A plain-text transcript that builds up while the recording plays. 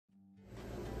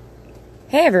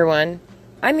Hey everyone,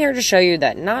 I'm here to show you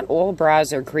that not all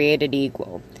bras are created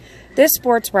equal. This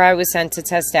sports bra I was sent to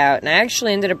test out, and I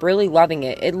actually ended up really loving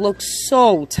it. It looked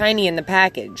so tiny in the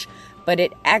package, but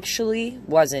it actually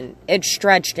wasn't. It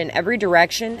stretched in every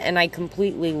direction, and I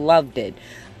completely loved it.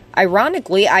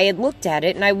 Ironically, I had looked at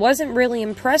it, and I wasn't really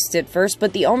impressed at first,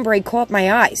 but the ombre caught my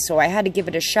eye, so I had to give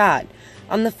it a shot.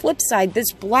 On the flip side,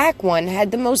 this black one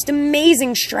had the most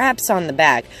amazing straps on the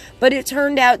back, but it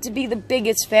turned out to be the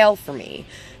biggest fail for me.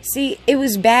 See, it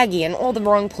was baggy in all the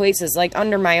wrong places, like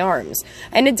under my arms,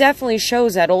 and it definitely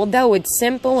shows that although it's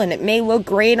simple and it may look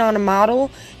great on a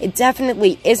model, it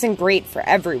definitely isn't great for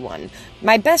everyone.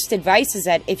 My best advice is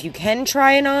that if you can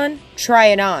try it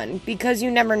on, because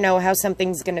you never know how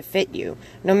something's gonna fit you,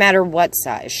 no matter what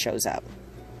size shows up.